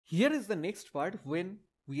Here is the next part when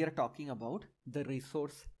we are talking about the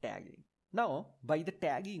resource tagging. Now, by the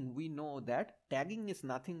tagging, we know that tagging is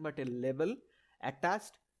nothing but a label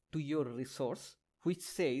attached to your resource which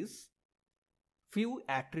says few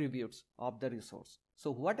attributes of the resource.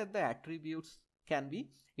 So what are the attributes can be?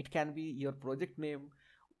 It can be your project name,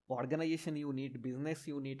 organization unit, business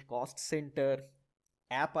unit, cost center,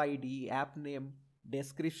 app ID, app name,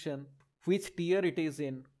 description, which tier it is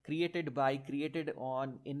in, created by, created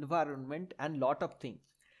on, environment, and lot of things.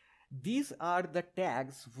 These are the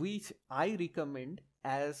tags which I recommend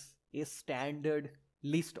as a standard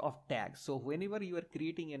list of tags. So whenever you are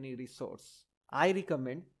creating any resource, I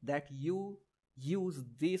recommend that you use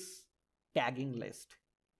this tagging list.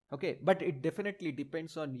 Okay, but it definitely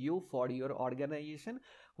depends on you for your organization,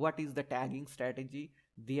 what is the tagging strategy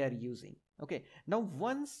they are using. Okay, now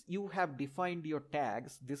once you have defined your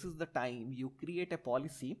tags, this is the time you create a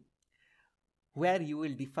policy where you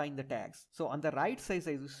will define the tags. So on the right side, as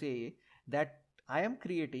you say that I am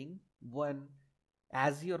creating one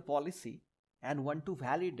Azure policy and want to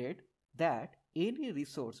validate that any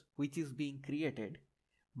resource which is being created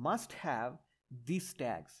must have these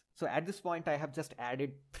tags. So at this point, I have just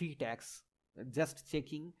added 3 tags, just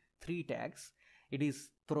checking 3 tags. It is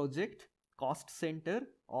project, cost center,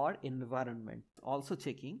 or environment. Also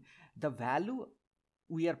checking the value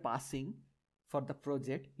we are passing for the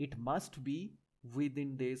project. It must be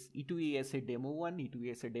within this E2ESA demo 1,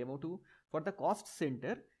 E2ESA demo 2. For the cost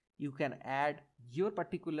center, you can add your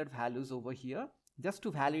particular values over here just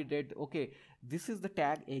to validate, okay, this is the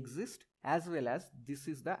tag exist as well as this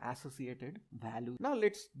is the associated value. Now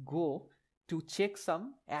let's go to check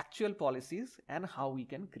some actual policies and how we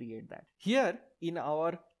can create that. Here in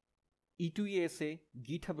our E2ESA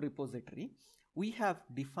GitHub repository, we have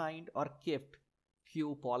defined or kept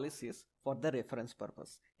few policies for the reference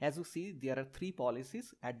purpose. As you see, there are 3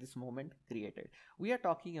 policies at this moment created. We are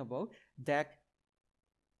talking about that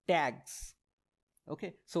tags.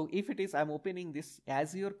 Okay, so if it is, I'm opening this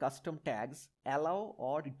Azure custom tags allow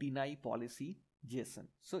or deny policy JSON.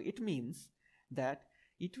 So it means that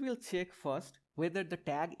it will check first whether the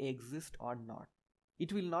tag exists or not.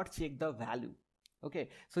 It will not check the value. Okay,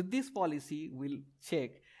 so this policy will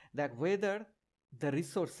check that whether the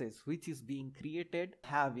resources which is being created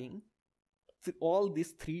having all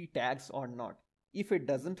these 3 tags or not. If it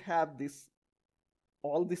doesn't have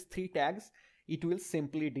all these 3 tags, it will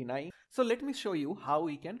simply deny. So let me show you how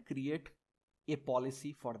we can create a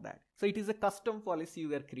policy for that. So it is a custom policy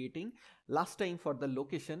we are creating. Last time for the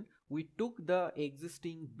location, we took the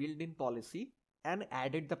existing built-in policy and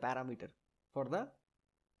added the parameter for the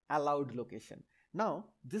allowed location. Now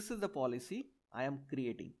this is the policy I am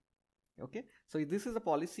creating. Okay, so this is a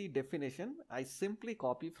policy definition. I simply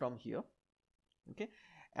copy from here. Okay,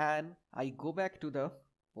 and I go back to the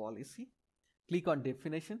policy, click on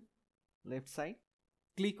definition, left side,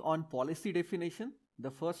 click on policy definition,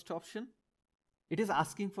 the first option. It is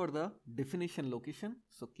asking for the definition location,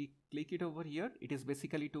 so click it over here. It is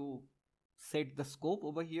basically to set the scope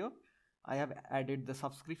over here. I have added the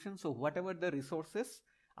subscription, so whatever the resources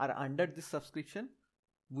are under this subscription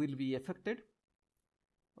will be affected.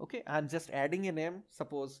 Okay, I'm just adding a name,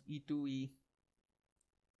 suppose E2E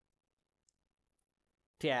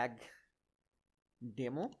tag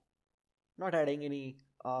demo, not adding any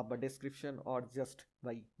description or just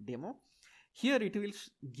by demo. Here it will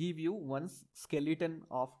give you one skeleton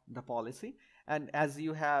of the policy, and as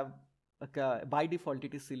you have by default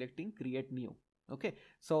it is selecting create new. Okay,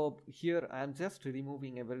 so here I am just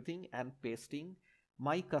removing everything and pasting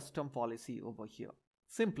my custom policy over here.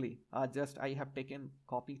 Simply I have taken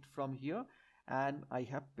copied from here and I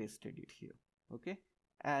have pasted it here. Okay,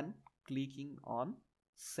 and clicking on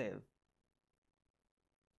save,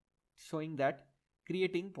 showing that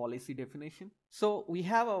creating policy definition. So we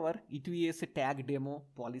have our E2ESA tag demo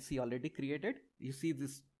policy already created. You see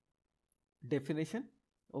this definition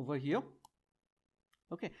over here.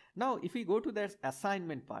 Okay, now if we go to that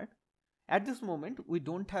assignment part, at this moment we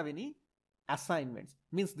don't have any assignments,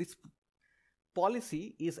 means this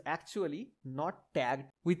policy is actually not tagged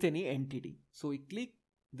with any entity. So we click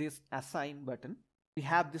this assign button. We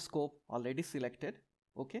have the scope already selected.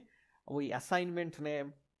 Okay, we assignment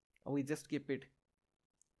name, we just keep it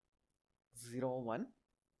 01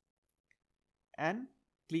 and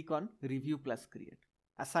click on review plus create.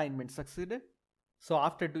 Assignment succeeded. So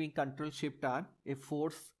after doing Ctrl Shift R, a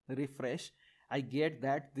force refresh, I get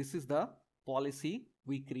that this is the policy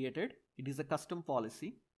we created. It is a custom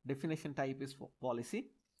policy. Definition type is policy.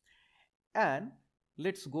 And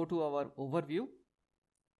let's go to our overview,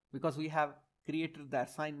 because we have created the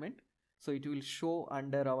assignment. So it will show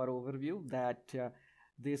under our overview that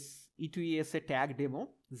this E2ESA tag demo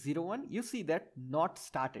 01, you see that not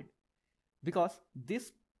started, because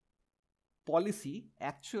this policy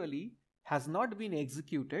actually has not been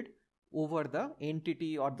executed over the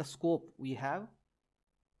entity or the scope we have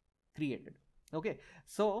created. Okay,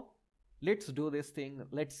 so let's do this thing.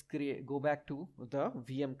 Let's go back to the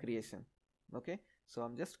VM creation. Okay, so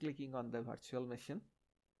I'm just clicking on the virtual machine.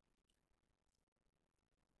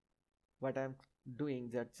 What I'm doing,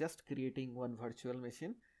 that just creating one virtual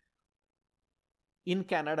machine in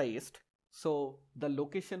Canada East. So the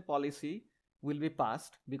location policy will be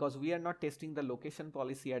passed, because we are not testing the location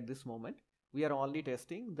policy at this moment. We are only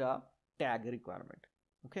testing the tag requirement.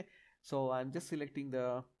 Okay, so I'm just selecting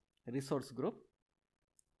the resource group.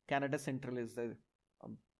 Canada Central is the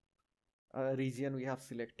region we have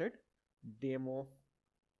selected. Demo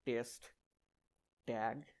test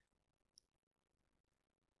tag.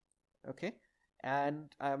 Okay,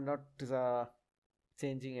 and I am not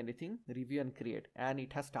changing anything. Review and create, and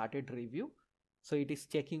it has started review. So it is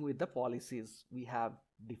checking with the policies we have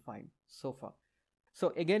defined so far.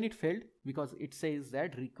 So again it failed, because it says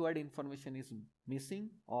that required information is missing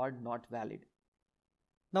or not valid.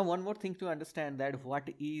 Now one more thing to understand, that what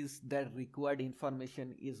is the required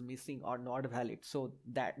information is missing or not valid. So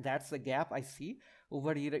that's the gap I see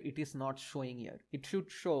over here. It is not showing here. It should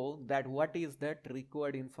show that what is that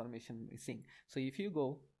required information missing. So if you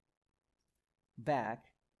go back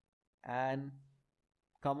and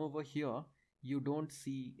come over here, you don't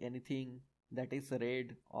see anything that is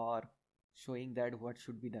red or showing that what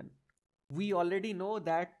should be done. We already know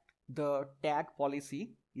that the tag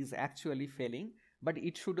policy is actually failing, but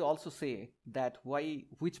it should also say that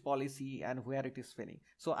which policy and where it is failing.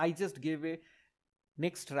 So I just gave a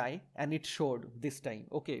next try and it showed this time.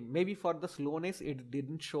 Okay, maybe for the slowness it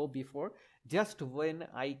didn't show before. Just when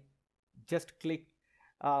I just click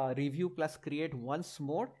review plus create once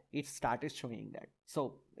more, it started showing that.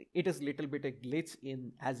 So it is little bit a glitch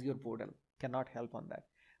in Azure portal, cannot help on that.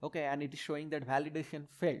 Okay, and it is showing that validation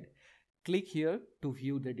failed. Click here to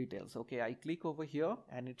view the details. Okay, I click over here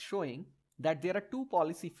and it's showing that there are two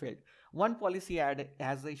policy failed. One policy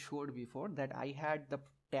as I showed before, that I had the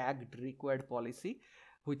tagged required policy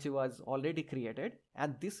which was already created,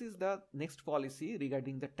 and this is the next policy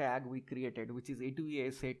regarding the tag we created, which is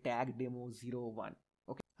A2ESA tag demo 01.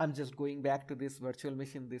 Okay, I'm just going back to this virtual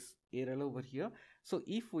machine, this URL over here. So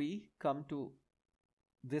if we come to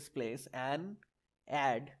this place and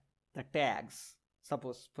add the tags,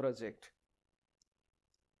 suppose project,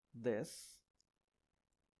 this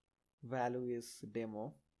value is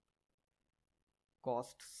demo,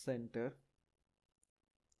 cost center,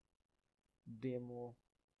 demo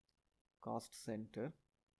cost center,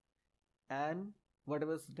 and what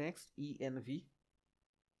was next, env,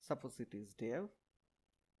 suppose it is dev.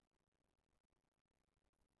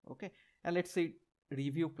 Okay, and let's say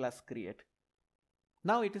review plus create.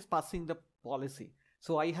 Now it is passing the policy.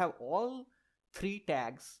 So I have all three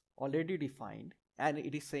tags already defined, and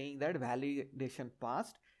it is saying that validation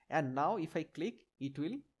passed, and now if I click, it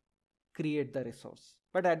will create the resource.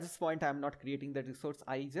 But at this point I am not creating the resource.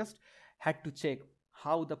 I just had to check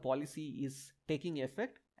how the policy is taking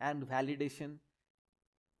effect and validation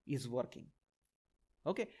is working.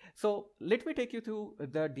 Okay, so let me take you to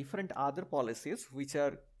the different other policies, which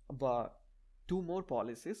are two more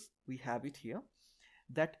policies. We have it here,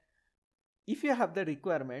 that if you have the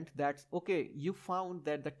requirement that, okay, you found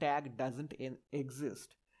that the tag doesn't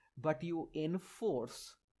exist, but you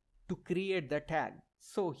enforce to create the tag.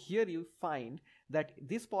 So here you find that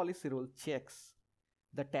this policy rule checks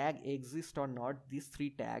the tag exists or not, these three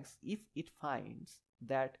tags. If it finds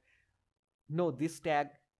that no, this tag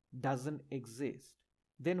doesn't exist,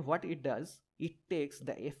 then what it does, it takes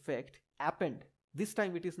the effect append. This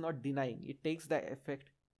time it is not denying, it takes the effect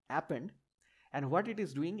append. And what it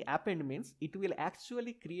is doing, append means it will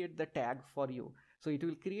actually create the tag for you. So it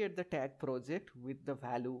will create the tag project with the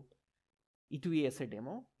value E2ESA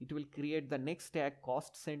demo. It will create the next tag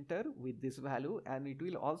cost center with this value, and it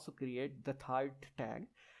will also create the third tag,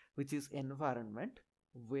 which is environment,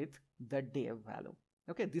 with the dev value.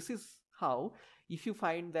 Okay, this is how, if you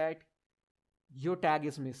find that your tag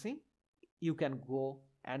is missing, you can go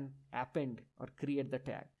and append or create the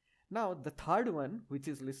tag. Now the third one, which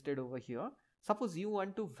is listed over here, suppose you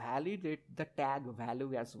want to validate the tag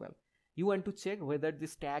value as well. You want to check whether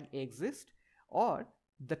this tag exists, or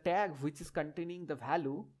the tag which is containing the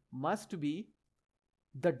value must be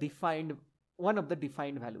the defined, one of the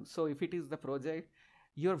defined values. So if it is the project,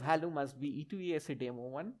 your value must be E2ESA demo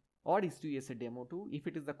 1 or E2ESA demo 2. If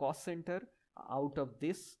it is the cost center, out of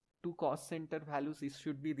this two cost center values, it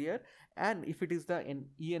should be there. And if it is the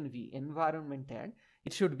env, environment tag,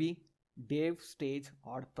 It should be dev, stage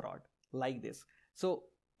or prod, like this. So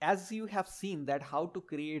as you have seen that how to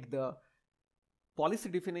create the policy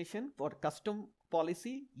definition for custom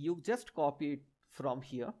policy, you just copy it from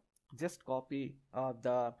here. Just copy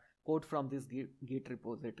the code from this Git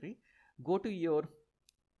repository. Go to your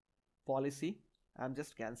policy. I'm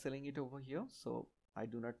just canceling it over here, so I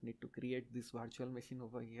do not need to create this virtual machine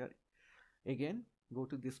over here. Again, go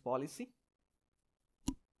to this policy.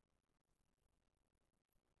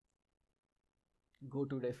 Go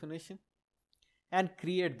to definition and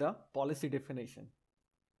create the policy definition.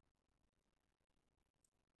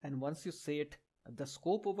 And once you set the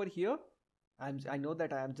scope over here, I know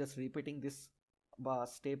that I am just repeating this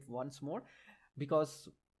step once more because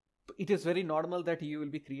it is very normal that you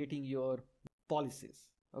will be creating your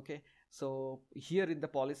policies. Okay, so here in the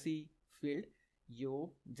policy field,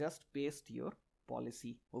 you just paste your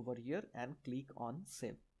policy over here and click on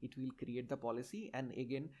save. It will create the policy, and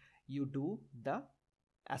again you do the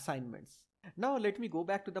assignments. Now let me go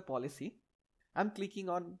back to the policy. I'm clicking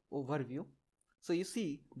on overview. So you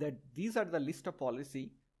see that these are the list of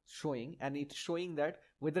policy showing, and it's showing that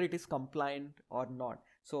whether it is compliant or not.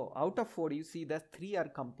 So out of 4, you see that 3 are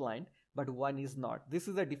compliant, but 1 is not. This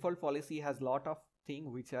is the default policy, has lot of things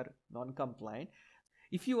which are non-compliant.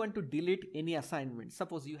 If you want to delete any assignment,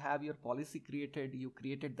 suppose you have your policy created, you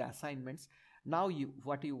created the assignments. Now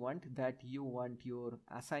what you want, that you want your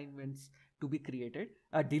assignments to be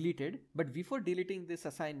deleted. But before deleting these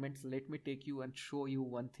assignments, let me take you and show you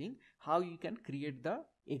one thing, how you can create the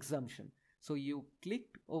exemption. So you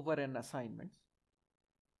clicked over an assignment.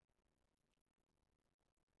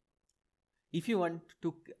 If you want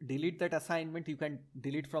to delete that assignment, you can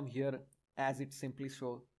delete from here as it simply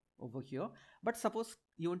show over here. But suppose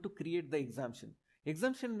you want to create the exemption.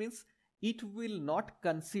 Exemption means it will not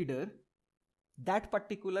consider that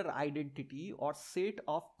particular identity or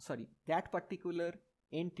that particular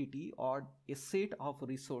entity or a set of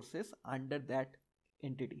resources under that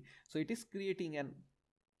entity. So it is creating an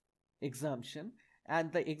exemption,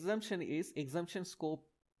 and the exemption is exemption scope.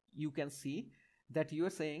 You can see that you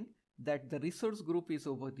are saying that the resource group is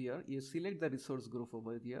over there. You select the resource group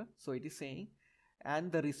over there. So it is saying,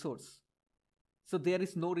 and the resource. So there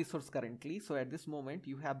is no resource currently. So at this moment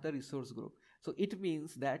you have the resource group. So it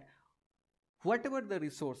means that whatever the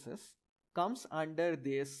resources comes under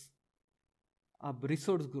this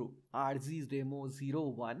resource group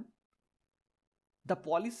RGDemo01, the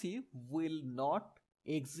policy will not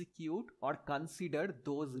execute or consider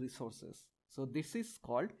those resources. So this is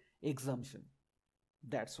called exemption.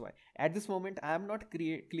 That's why at this moment I am not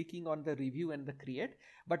clicking on the review and the create,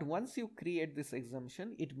 but once you create this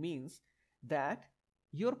exemption, it means that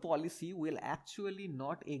your policy will actually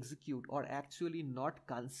not execute or actually not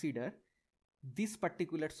consider this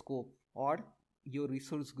particular scope or your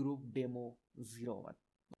resource group demo 01.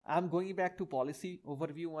 I'm going back to policy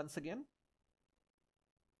overview once again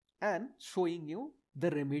and showing you the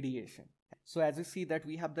remediation. So as you see that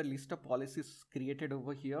we have the list of policies created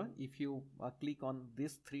over here. If you click on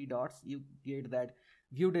these 3 dots, you get that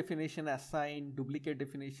view definition, assign, duplicate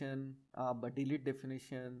definition, delete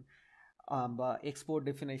definition, export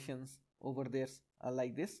definitions over there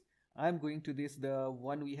like this. I'm going to this, the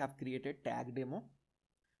one we have created, tag demo.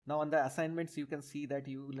 Now on the assignments, you can see that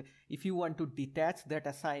if you want to detach that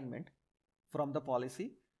assignment from the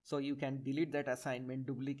policy, so you can delete that assignment,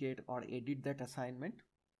 duplicate or edit that assignment.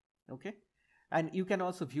 Okay. And you can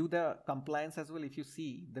also view the compliance as well. If you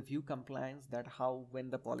see the view compliance, that how when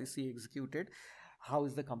the policy executed, how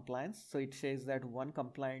is the compliance. So it says that 1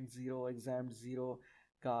 compliant, 0 exempt, 0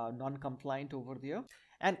 non-compliant over there.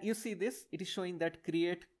 And you see this, it is showing that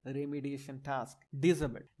create remediation task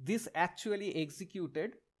disabled. This actually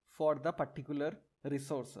executed for the particular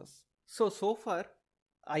resources. So far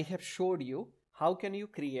I have showed you how can you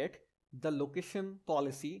create the location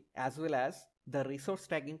policy as well as the resource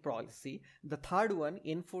tagging policy. The third one,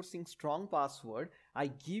 enforcing strong password, I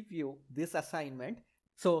give you this assignment.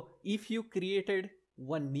 So if you created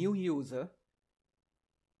one new user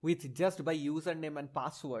with just by username and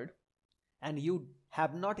password, and you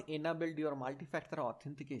have not enabled your multi-factor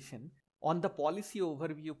authentication, on the policy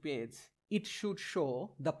overview page, it should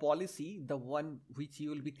show the policy, the one which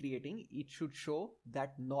you will be creating, it should show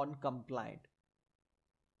that non-compliant.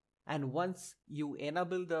 And once you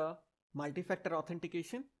enable the multi-factor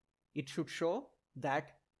authentication, it should show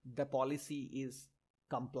that the policy is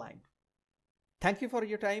compliant. Thank you for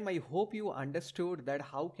your time. I hope you understood that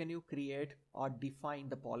how can you create or define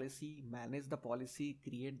the policy, manage the policy,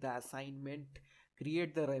 create the assignment,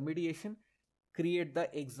 create the remediation, create the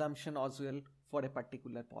exemption as well for a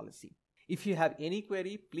particular policy. If you have any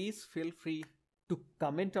query, please feel free to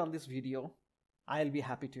comment on this video. I'll be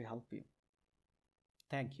happy to help you.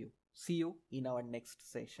 Thank you. See you in our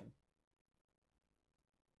next session.